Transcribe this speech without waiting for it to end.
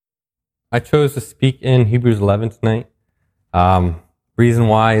I chose to speak in Hebrews 11 tonight. Reason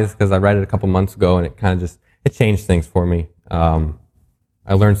why is because I read it a couple months ago and it kind of just, it changed things for me.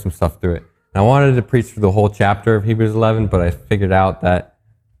 I learned some stuff through it. And I wanted to preach through the whole chapter of Hebrews 11, but I figured out that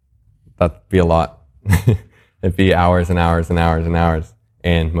that'd be a lot. It'd be hours and hours and hours and hours,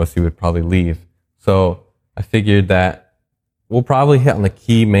 and most of you would probably leave. So I figured that we'll probably hit on the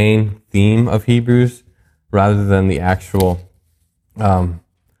key main theme of Hebrews rather than the actual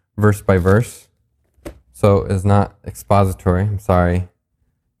verse by verse. So it's not expository, I'm sorry,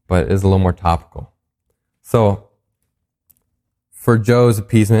 but it is a little more topical. So for Joe's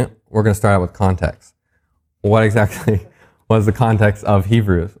appeasement, we're going to start out with context. What exactly was the context of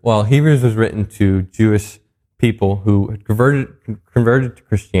Hebrews? Well, Hebrews was written to Jewish people who had converted to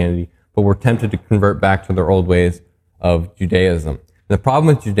Christianity, but were tempted to convert back to their old ways of Judaism. And the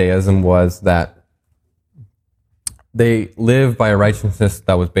problem with Judaism was that they lived by a righteousness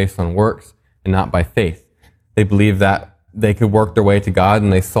that was based on works and not by faith. They believed that they could work their way to God,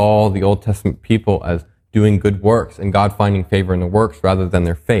 and they saw the Old Testament people as doing good works and God finding favor in the works rather than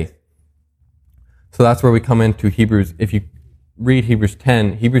their faith. So that's where we come into Hebrews. If you read Hebrews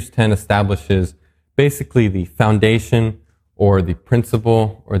 10 establishes basically the foundation or the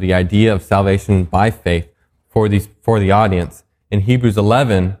principle or the idea of salvation by faith for the audience. And Hebrews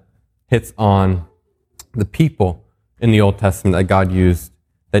 11 hits on the people in the Old Testament that God used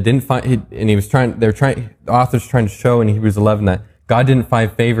that didn't find, and the author's trying to show in Hebrews 11 that God didn't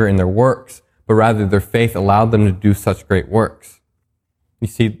find favor in their works, but rather their faith allowed them to do such great works. You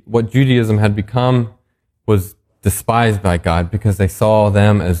see, what Judaism had become was despised by God because they saw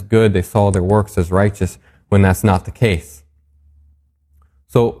them as good, they saw their works as righteous, when that's not the case.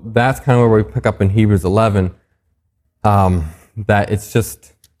 So that's kind of where we pick up in Hebrews 11, that it's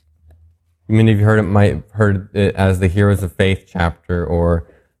just, many of you might have heard it as the Heroes of Faith chapter or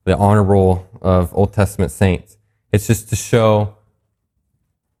the honor roll of Old Testament saints. It's just to show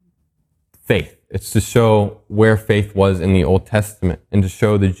faith. It's to show where faith was in the Old Testament and to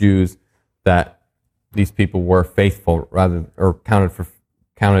show the Jews that these people were faithful or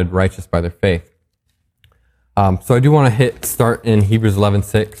counted righteous by their faith. So I do want to start in Hebrews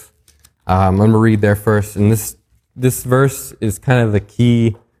 11:6. I'm going to read there first, and this verse is kind of the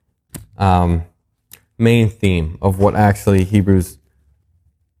key main theme of what actually Hebrews,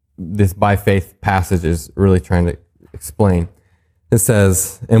 this by faith passage, is really trying to explain. It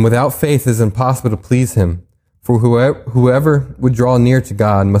says, "And without faith it is impossible to please him, for whoever would draw near to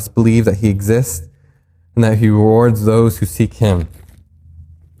God must believe that he exists and that he rewards those who seek him."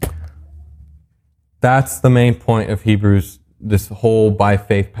 That's the main point of Hebrews, this whole by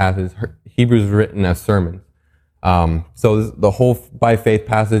faith passage. Hebrews is written as sermons. So the whole by faith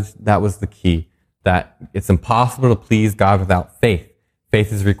passage, that was the key, that it's impossible to please God without faith.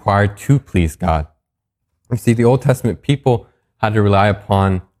 Faith is required to please God. You see, the Old Testament people had to rely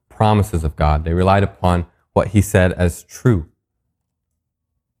upon promises of God. They relied upon what he said as true.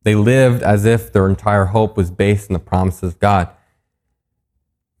 They lived as if their entire hope was based on the promises of God.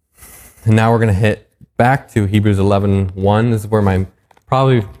 And now we're going to hit back to Hebrews 11:1. This is where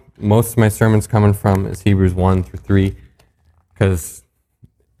probably most of my sermon's coming from, is Hebrews 1 through 3, because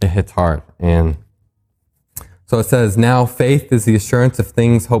it hits hard. And so it says, "Now faith is the assurance of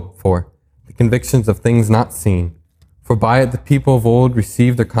things hoped for, the convictions of things not seen. For by it the people of old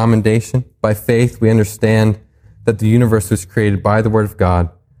received their commendation. By faith we understand that the universe was created by the word of God,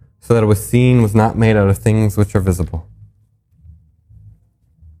 so that it was seen was not made out of things which are visible."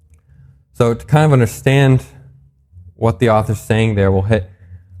 So to kind of understand what the author's saying there, we'll hit,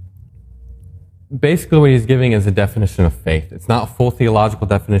 basically what he's giving is a definition of faith. It's not a full theological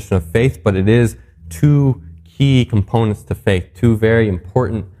definition of faith, but it is two key components to faith, two very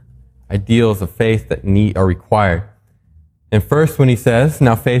important ideals of faith that are required. And first, when he says,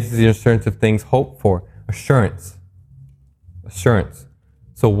 "Now faith is the assurance of things hoped for," assurance. Assurance.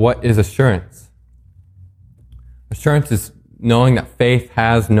 So what is assurance? Assurance is knowing that faith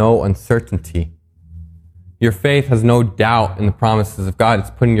has no uncertainty. Your faith has no doubt in the promises of God. It's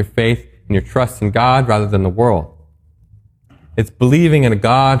putting your faith and your trust in God rather than the world. It's believing in a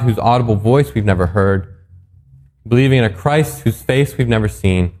God whose audible voice we've never heard, believing in a Christ whose face we've never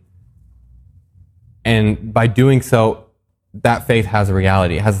seen, and by doing so, that faith has a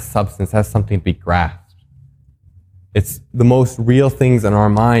reality. It has a substance, it has something to be grasped. It's the most real things in our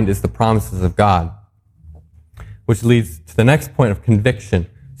mind is the promises of God, which leads to the next point of conviction.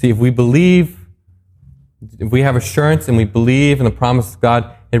 See, if we have assurance and we believe in the promises of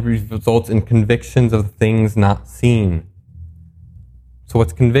God, it results in convictions of the things not seen. So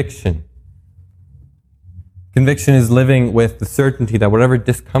what's conviction? Conviction is living with the certainty that whatever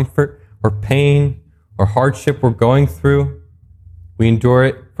discomfort, or pain or hardship we're going through, we endure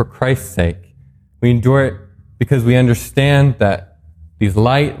it for Christ's sake. We endure it because we understand that these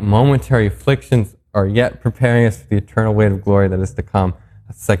light, momentary afflictions are yet preparing us for the eternal weight of glory that is to come.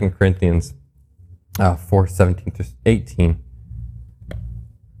 That's 2 Corinthians 4:17-18.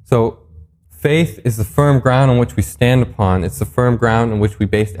 So faith is the firm ground on which we stand upon. It's the firm ground on which we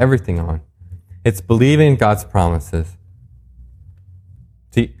base everything on. It's believing in God's promises.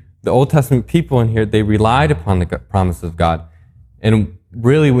 See, the Old Testament people in here, they relied upon the promises of God. And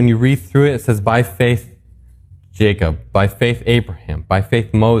really, when you read through it, it says, by faith, Jacob, by faith, Abraham, by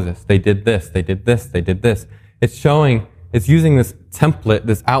faith, Moses, they did this, they did this, they did this. It's showing, it's using this template,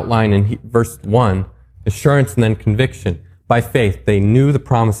 this outline in verse 1, assurance and then conviction. By faith, they knew the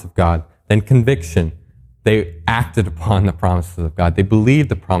promise of God. Then conviction, they acted upon the promises of God. They believed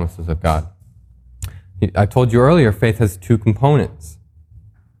the promises of God. I told you earlier, faith has two components.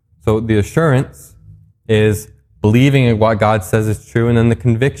 So the assurance is believing in what God says is true, and then the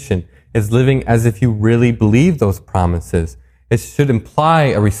conviction is living as if you really believe those promises. It should imply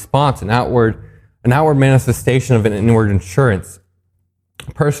a response, an outward manifestation of an inward assurance.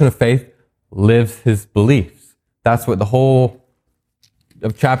 A person of faith lives his beliefs. That's what the whole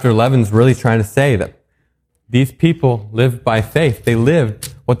of chapter 11 is really trying to say, that these people lived by faith. They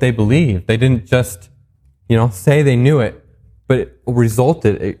lived what they believed. They didn't just, say they knew it, but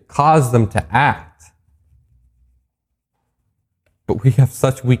it caused them to act. But we have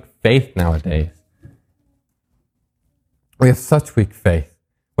such weak faith nowadays. We have such weak faith.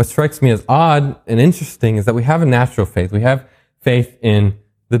 What strikes me as odd and interesting is that we have a natural faith. We have faith in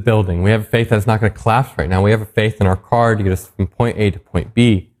the building. We have faith that's not going to collapse right now. We have a faith in our car to get us from point A to point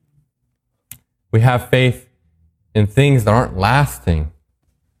B. We have faith in things that aren't lasting.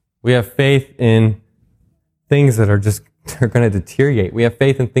 We have faith in things that are going to deteriorate. We have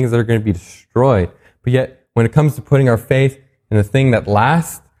faith in things that are going to be destroyed. But yet, when it comes to putting our faith in the thing that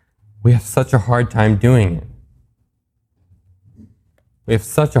lasts, we have such a hard time doing it. We have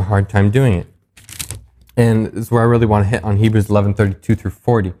such a hard time doing it. And this is where I really want to hit on Hebrews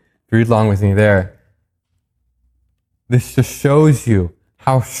 11:32-40. If you read along with me there, this just shows you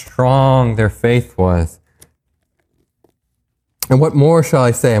how strong their faith was. And what more shall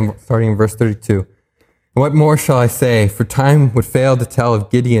I say? I'm starting in verse 32. And what more shall I say? For time would fail to tell of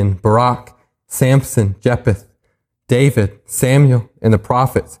Gideon, Barak, Samson, Jephthah, David, Samuel, and the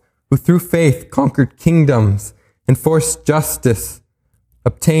prophets, who through faith conquered kingdoms, enforced justice,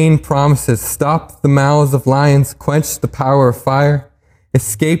 obtained promises, stopped the mouths of lions, quenched the power of fire,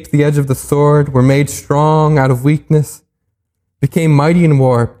 escaped the edge of the sword, were made strong out of weakness, became mighty in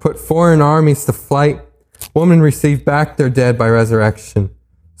war, put foreign armies to flight. Women received back their dead by resurrection.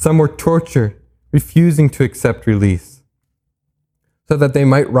 Some were tortured, refusing to accept release, so that they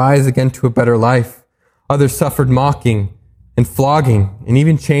might rise again to a better life. Others suffered mocking and flogging, and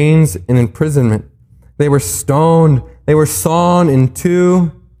even chains and imprisonment. They were stoned. They were sawn in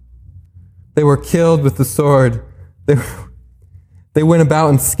two. They were killed with the sword. They went about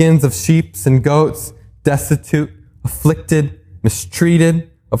in skins of sheep and goats, destitute, afflicted, mistreated,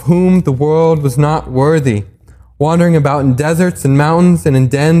 of whom the world was not worthy, wandering about in deserts and mountains and in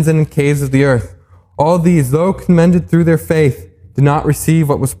dens and in caves of the earth. All these, though commended through their faith, did not receive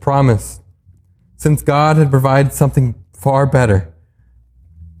what was promised, since God had provided something far better,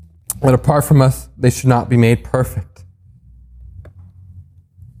 that apart from us, they should not be made perfect.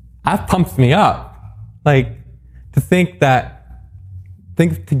 That pumps me up. To think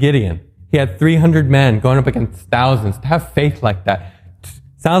to Gideon. He had 300 men going up against thousands. To have faith like that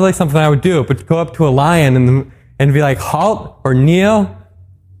sounds like something I would do, but to go up to a lion and be like, halt or kneel,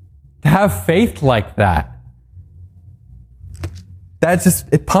 to have faith like that,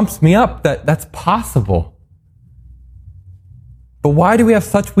 it pumps me up that that's possible. But why do we have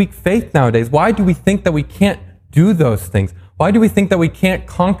such weak faith nowadays? Why do we think that we can't do those things? Why do we think that we can't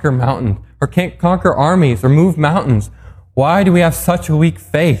conquer mountains or can't conquer armies or move mountains? Why do we have such a weak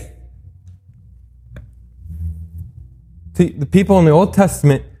faith? See, the people in the Old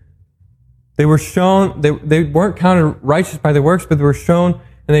Testament, they were shown, they weren't counted righteous by their works, but they were shown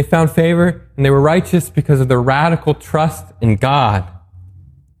and they found favor and they were righteous because of their radical trust in God.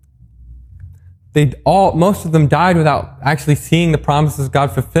 Most of them died without actually seeing the promises of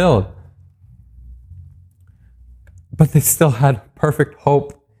God fulfilled. But they still had perfect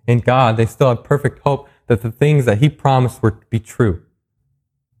hope in God. They still had perfect hope that the things that He promised were to be true.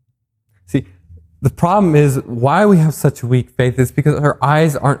 See, the problem is why we have such a weak faith is because our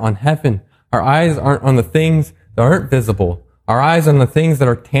eyes aren't on heaven. Our eyes aren't on the things that aren't visible. Our eyes are on the things that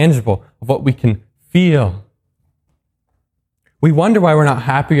are tangible, of what we can feel. We wonder why we're not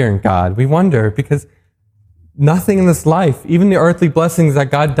happier in God. We wonder because nothing in this life, even the earthly blessings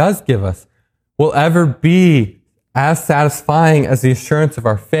that God does give us, will ever be as satisfying as the assurance of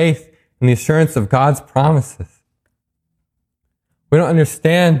our faith and the assurance of God's promises. We don't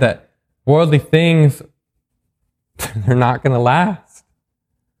understand that worldly things, they're not going to last.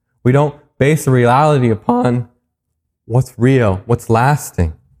 We don't base the reality upon what's real, what's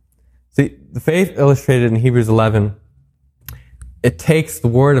lasting. See, the faith illustrated in Hebrews 11, it takes the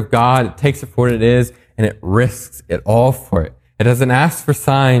Word of God, it takes it for what it is, and it risks it all for it. It doesn't ask for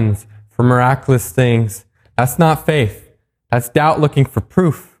signs, for miraculous things. That's not faith. That's doubt looking for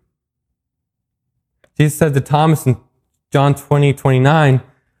proof. Jesus said to Thomas in John 20:29,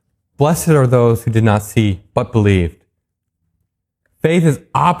 "Blessed are those who did not see, but believed." Faith is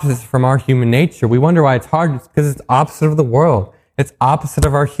opposite from our human nature. We wonder why it's hard. It's because it's opposite of the world. It's opposite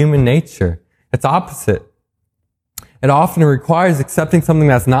of our human nature. It's opposite. It often requires accepting something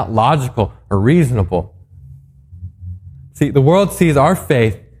that's not logical or reasonable. See, the world sees our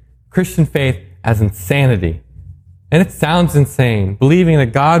faith, Christian faith, as insanity. And it sounds insane. Believing in a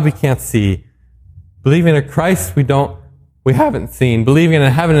God we can't see. Believing in a Christ we haven't seen. Believing in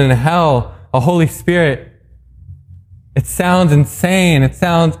a heaven and a hell, a Holy Spirit. It sounds insane. It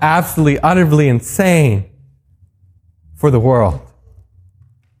sounds absolutely, utterly insane for the world.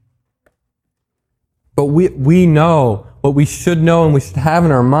 But we know, what we should know and we should have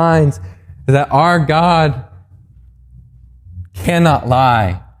in our minds is that our God cannot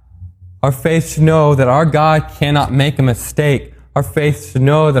lie. Our faith should know that our God cannot make a mistake. Our faith should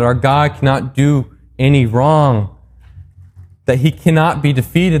know that our God cannot do any wrong. That He cannot be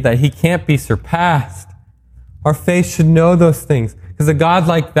defeated, that He can't be surpassed. Our faith should know those things. Because a God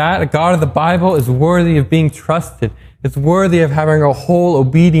like that, a God of the Bible, is worthy of being trusted. It's worthy of having our whole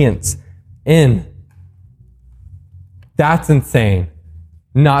obedience in. That's insane.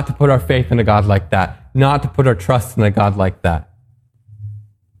 Not to put our faith in a God like that. Not to put our trust in a God like that.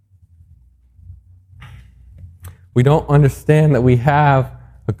 We don't understand that we have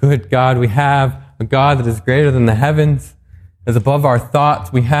a good God. We have a God that is greater than the heavens, is above our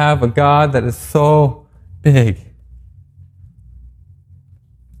thoughts. We have a God that is so big.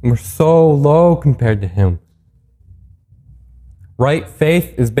 And we're so low compared to Him. Right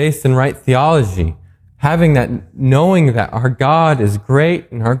faith is based in right theology. Having that, knowing that our God is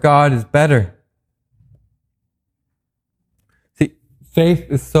great and our God is better. See, faith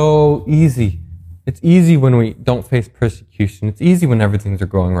is so easy. It's easy when we don't face persecution. It's easy when everything's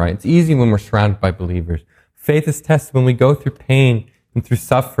going right. It's easy when we're surrounded by believers. Faith is tested when we go through pain and through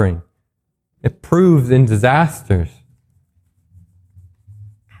suffering. It proves in disasters.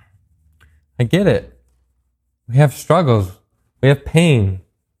 I get it. We have struggles. We have pain.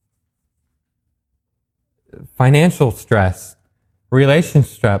 Financial stress. Relationship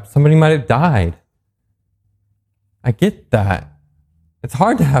stress. Somebody might have died. I get that. It's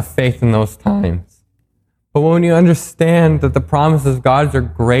hard to have faith in those times. But when you understand that the promises of God are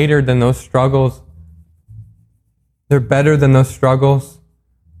greater than those struggles, they're better than those struggles,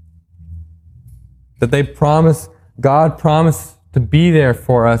 that God promised to be there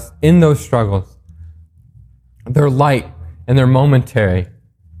for us in those struggles. They're light and they're momentary,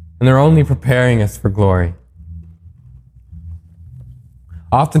 and they're only preparing us for glory.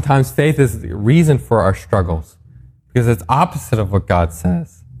 Oftentimes, faith is the reason for our struggles, because it's opposite of what God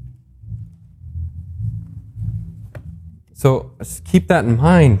says. So just keep that in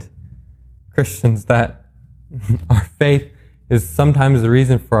mind, Christians, that our faith is sometimes the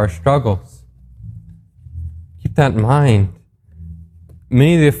reason for our struggles. Keep that in mind.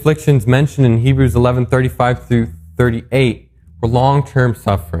 Many of the afflictions mentioned in Hebrews 11:35 through 38 were long-term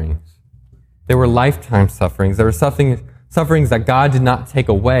sufferings. They were lifetime sufferings. They were sufferings that God did not take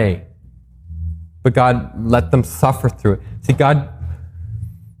away, but God let them suffer through it. See,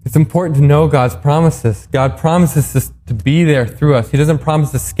 it's important to know God's promises. God promises us to be there through us. He doesn't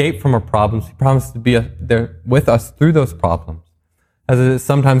promise escape from our problems. He promises to be there with us through those problems. As it is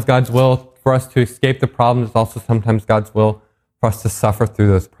sometimes God's will for us to escape the problems, it's also sometimes God's will for us to suffer through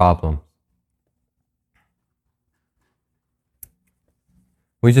those problems.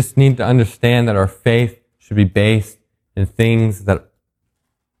 We just need to understand that our faith should be based in things that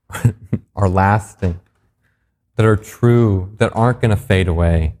are lasting, that are true, that aren't going to fade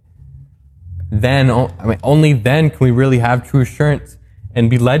away. Only then can we really have true assurance and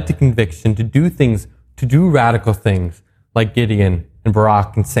be led to conviction to do radical things like Gideon and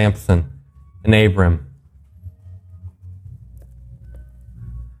Barak and Samson and Abram.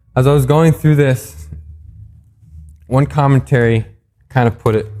 As I was going through this, one commentary kind of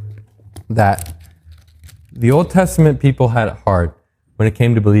put it that The Old Testament people had it hard when it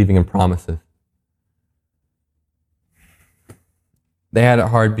came to believing in promises. They had it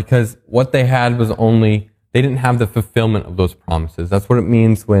hard because what they had was they didn't have the fulfillment of those promises. That's what it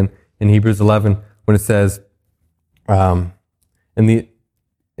means when, in Hebrews 11, when it says, in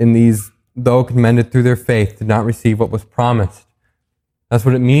these, though commended through their faith, did not receive what was promised. That's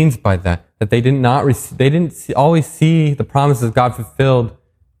what it means by that they didn't always see the promises of God fulfilled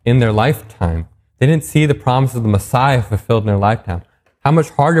in their lifetime. They didn't see the promise of the Messiah fulfilled in their lifetime. How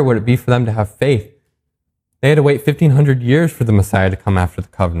much harder would it be for them to have faith? They had to wait 1,500 years for the Messiah to come after the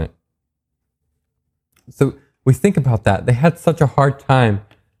covenant. So we think about that. They had such a hard time.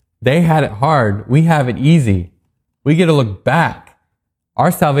 They had it hard. We have it easy. We get to look back.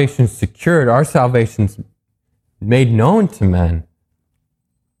 Our salvation is secured. Our salvation is made known to men.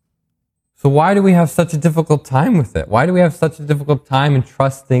 So why do we have such a difficult time with it? Why do we have such a difficult time in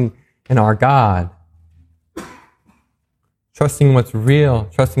trusting in our God? Trusting what's real,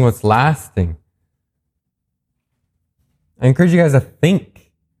 trusting what's lasting. I encourage you guys to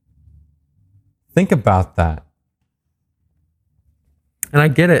think. Think about that. And I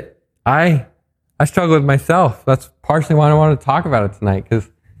get it. I struggle with myself. That's partially why I want to talk about it tonight, because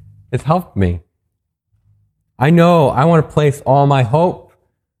it's helped me. I know I want to place all my hope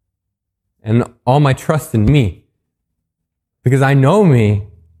and all my trust in me. Because I know me.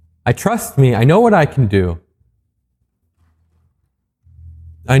 I trust me. I know what I can do.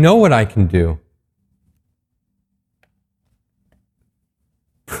 I know what I can do.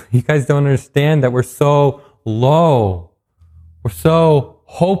 You guys don't understand that we're so low. We're so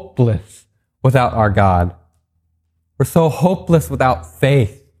hopeless without our God. We're so hopeless without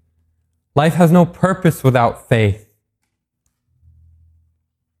faith. Life has no purpose without faith.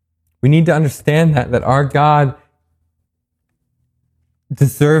 We need to understand that our God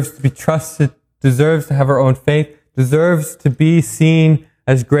deserves to be trusted, deserves to have our own faith, deserves to be seen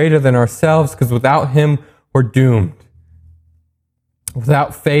as greater than ourselves, because without Him, we're doomed.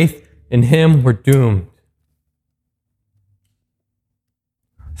 Without faith in Him, we're doomed.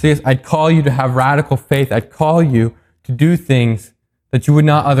 So yes, I'd call you to have radical faith. I'd call you to do things that you would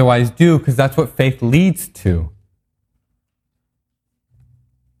not otherwise do, because that's what faith leads to.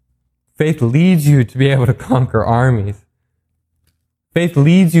 Faith leads you to be able to conquer armies. Faith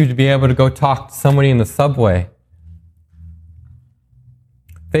leads you to be able to go talk to somebody in the subway.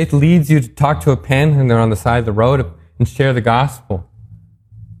 Faith leads you to talk to a panhandler on the side of the road and share the gospel.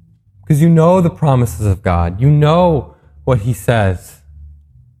 Because you know the promises of God. You know what He says.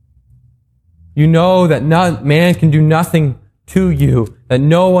 You know that man can do nothing to you, that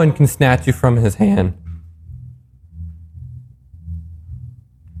no one can snatch you from His hand.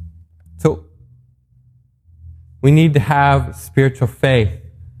 So, we need to have spiritual faith.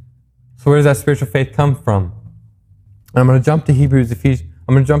 So where does that spiritual faith come from? I'm going to jump to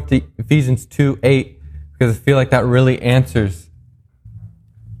Ephesians 2:8, because I feel like that really answers.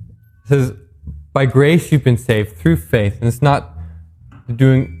 It says, by grace you've been saved through faith. And it's not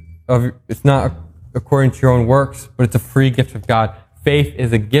according to your own works, but it's a free gift of God. Faith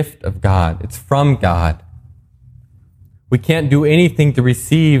is a gift of God. It's from God. We can't do anything to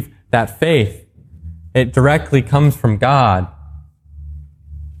receive that faith. It directly comes from God.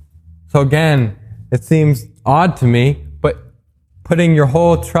 So again, it seems odd to me, but putting your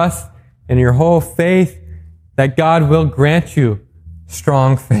whole trust and your whole faith that God will grant you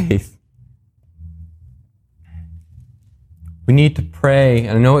strong faith. We need to pray,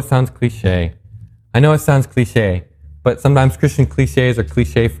 and I know it sounds cliche. But sometimes Christian cliches are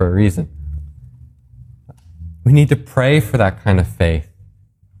cliche for a reason. We need to pray for that kind of faith.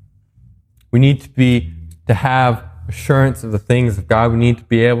 We need to have assurance of the things of God. We need to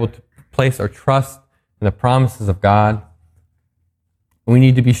be able to place our trust in the promises of God. We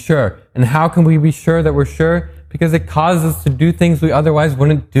need to be sure. And how can we be sure that we're sure? Because it causes us to do things we otherwise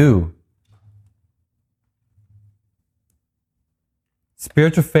wouldn't do.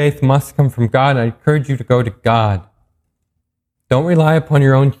 Spiritual faith must come from God, and I encourage you to go to God. Don't rely upon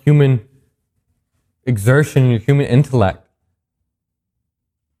your own human exertion, your human intellect.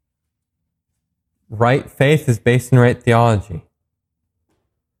 Right faith is based in right theology.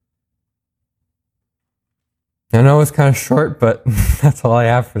 I know it's kind of short, but that's all I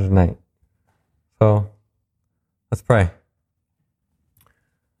have for tonight. So, let's pray.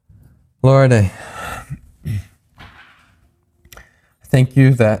 Lord, I thank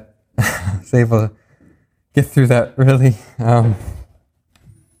you that I was able to get through that really.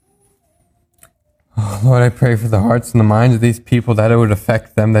 Lord, I pray for the hearts and the minds of these people, that it would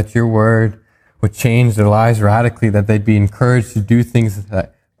affect them, that your word would change their lives radically, that they'd be encouraged to do things,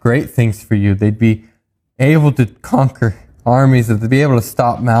 great things for you. They'd be able to conquer armies, that they'd be able to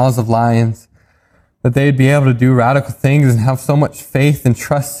stop mouths of lions, that they'd be able to do radical things and have so much faith and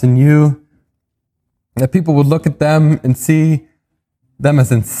trust in you, that people would look at them and see them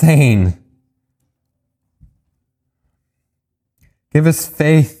as insane. Give us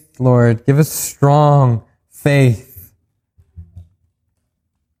faith, Lord. Give us strong faith.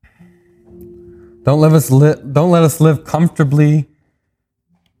 Don't let us live comfortably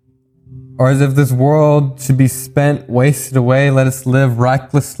or as if this world should be spent, wasted away. Let us live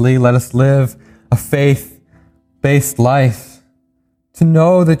recklessly. Let us live a faith-based life. To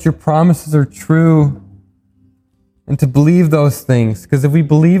know that your promises are true and to believe those things. Because if we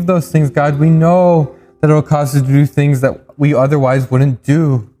believe those things, God, we know that it will cause us to do things that we otherwise wouldn't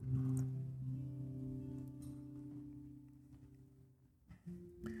do.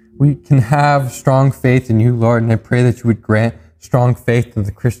 We can have strong faith in you, Lord, and I pray that you would grant strong faith to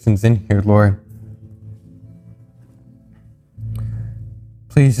the Christians in here, Lord.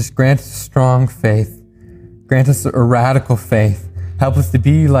 Please just grant us strong faith. Grant us a radical faith. Help us to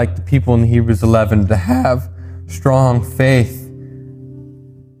be like the people in Hebrews 11, to have strong faith,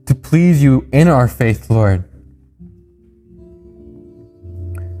 to please you in our faith, Lord.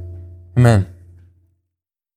 Amen.